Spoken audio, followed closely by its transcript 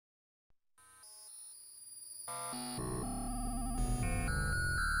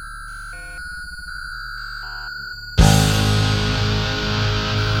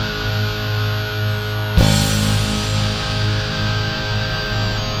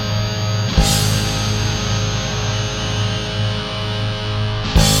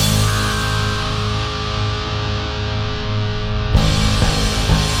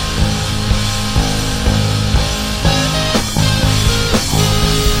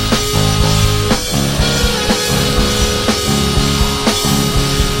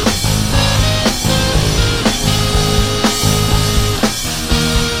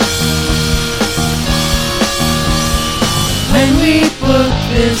When we booked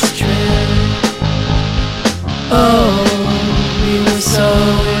this trip, oh, we were so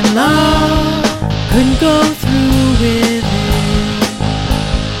in love, couldn't go through with it,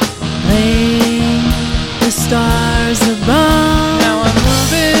 playing the stars above. Now I'm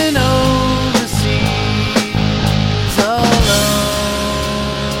moving overseas alone.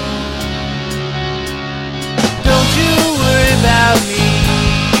 Don't you worry about me,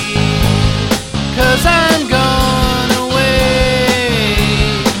 'cause I'm gone.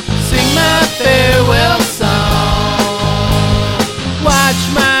 Farewell song. Watch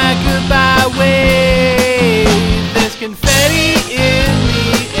my goodbye wave. There's confetti in the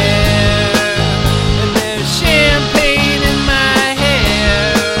air, and there's champagne in my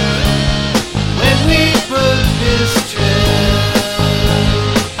hair. When we booked this trip,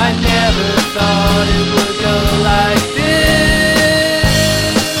 I never thought it would go like this.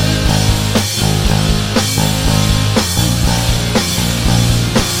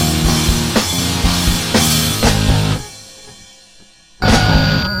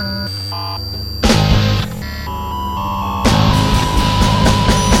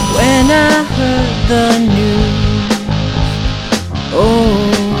 When I heard the news, oh,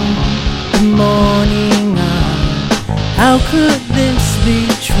 the morning of, how could this be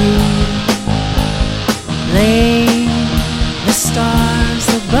true?